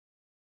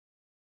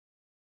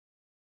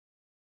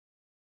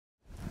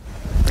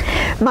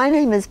My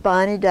name is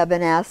Bonnie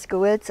Dubbin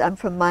Askowitz. I'm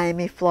from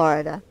Miami,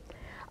 Florida.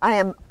 I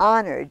am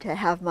honored to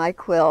have my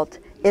quilt,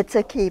 It's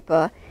a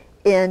Keeper,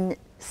 in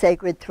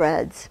Sacred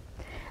Threads.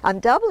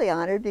 I'm doubly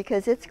honored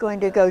because it's going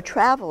to go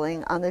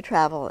traveling on the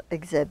travel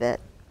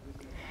exhibit.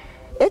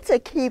 It's a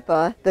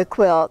Keeper, the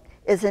quilt,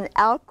 is an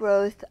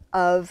outgrowth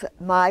of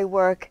my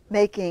work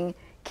making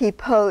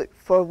kipot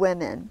for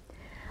women.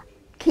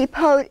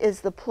 Kipot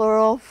is the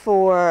plural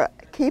for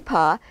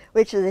kippah,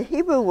 which is a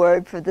Hebrew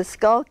word for the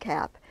skull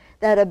cap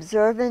that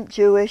observant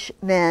Jewish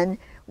men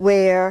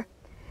wear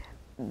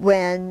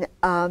when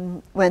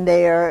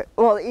they are,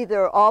 well,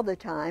 either all the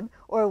time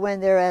or when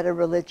they're at a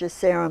religious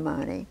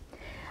ceremony.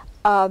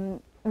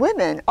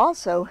 Women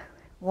also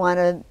want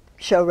to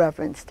show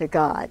reverence to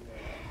God.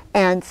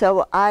 And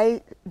so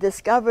I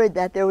discovered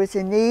that there was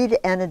a need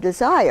and a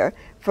desire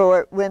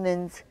for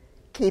women's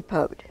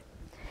kipot.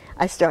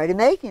 I started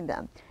making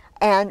them.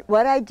 And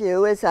what I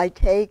do is I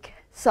take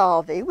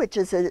solvay, which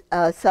is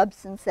a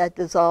substance that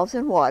dissolves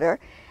in water,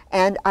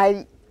 and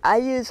I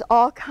use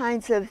all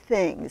kinds of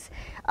things,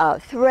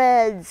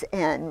 threads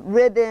and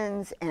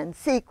ribbons and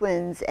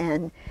sequins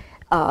and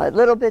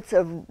little bits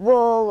of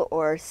wool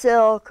or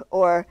silk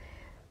or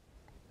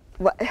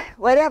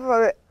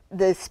whatever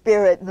the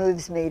spirit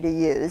moves me to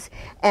use.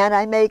 And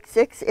I make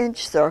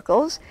 6-inch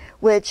circles,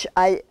 which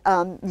I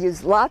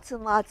use lots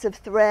and lots of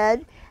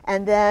thread,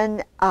 and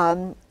then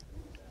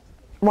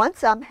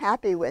once I'm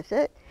happy with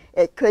it,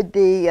 it could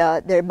be,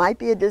 there might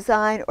be a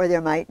design or there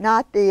might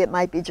not be. It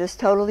might be just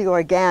totally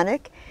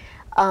organic.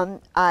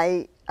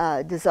 I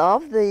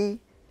dissolve the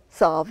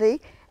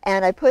solvay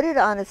and I put it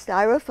on a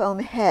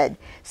styrofoam head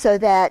so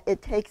that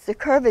it takes the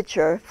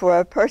curvature for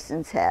a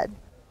person's head.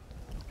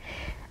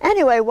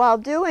 Anyway, while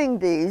doing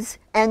these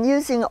and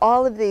using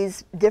all of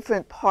these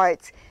different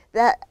parts,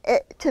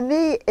 to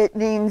me it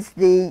means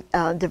the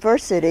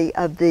diversity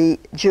of the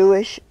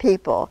Jewish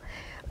people.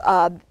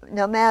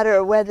 No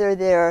matter whether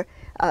they're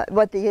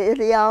what the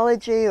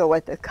ideology or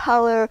what the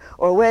color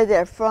or where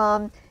they're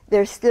from,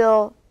 they're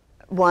still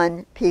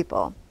one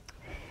people.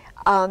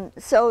 What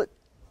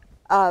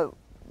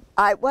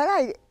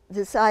I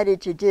decided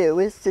to do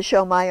is to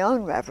show my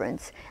own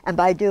reverence, and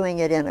by doing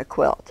it in a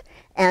quilt.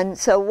 And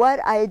so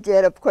what I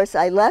did, of course,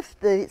 I left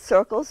the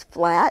circles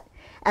flat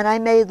and I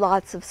made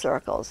lots of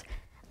circles.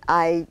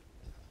 I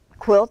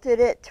quilted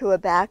it to a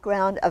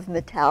background of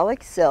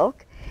metallic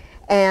silk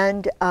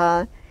and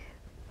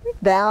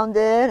bound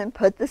it and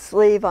put the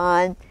sleeve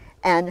on,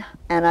 and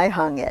I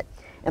hung it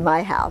in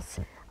my house.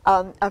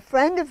 A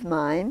friend of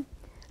mine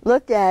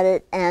looked at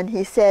it and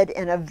he said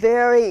in a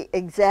very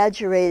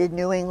exaggerated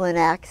New England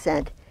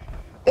accent,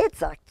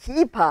 "It's a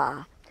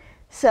kippah."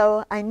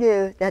 So I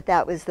knew that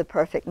that was the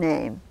perfect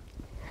name.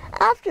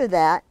 After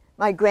that,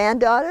 my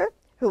granddaughter,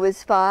 who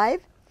was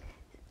 5,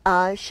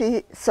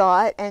 she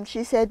saw it and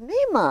she said,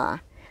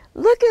 "Mima,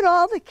 look at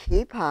all the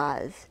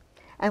kippahs."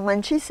 And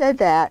when she said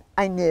that,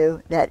 I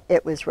knew that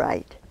it was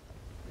right.